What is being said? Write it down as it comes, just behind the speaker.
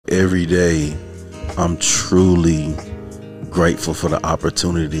every day I'm truly grateful for the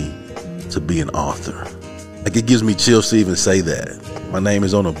opportunity to be an author. Like, it gives me chills to even say that. My name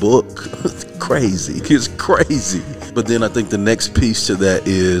is on a book. It's crazy. It's crazy. But then I think the next piece to that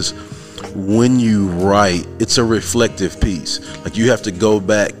is when you write, it's a reflective piece. Like, you have to go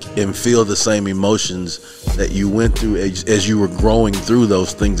back and feel the same emotions that you went through as you were growing through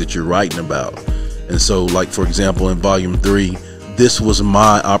those things that you're writing about. And so, like, for example, in volume 3, this was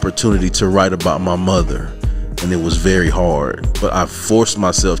my opportunity to write about my mother. And it was very hard, but I forced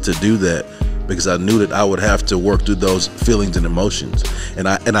myself to do that because I knew that I would have to work through those feelings and emotions. And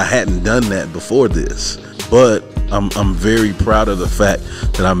I hadn't done that before this. But I'm very proud of the fact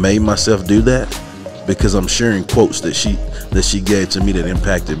that I made myself do that, because I'm sharing quotes that she gave to me that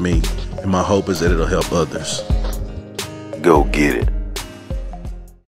impacted me. And my hope is that it'll help others. Go get it.